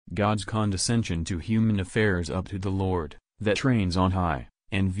God's condescension to human affairs up to the Lord, that reigns on high,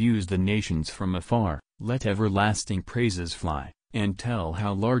 and views the nations from afar. Let everlasting praises fly, and tell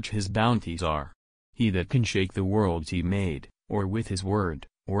how large his bounties are. He that can shake the worlds he made, or with his word,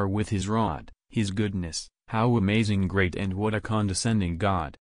 or with his rod, his goodness, how amazing great, and what a condescending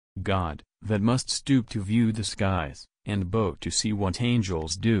God. God, that must stoop to view the skies, and bow to see what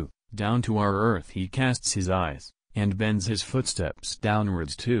angels do. Down to our earth he casts his eyes, and bends his footsteps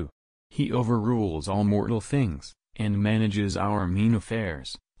downwards too. He overrules all mortal things, and manages our mean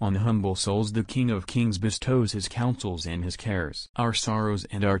affairs. On humble souls the King of Kings bestows his counsels and his cares. Our sorrows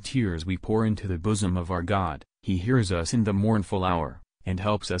and our tears we pour into the bosom of our God. He hears us in the mournful hour, and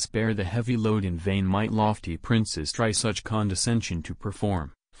helps us bear the heavy load. In vain might lofty princes try such condescension to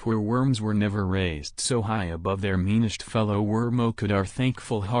perform, for worms were never raised so high above their meanest fellow worm. O could our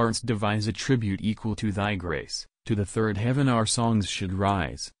thankful hearts devise a tribute equal to thy grace, to the third heaven our songs should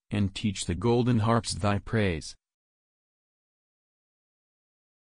rise, and teach the golden harps thy praise.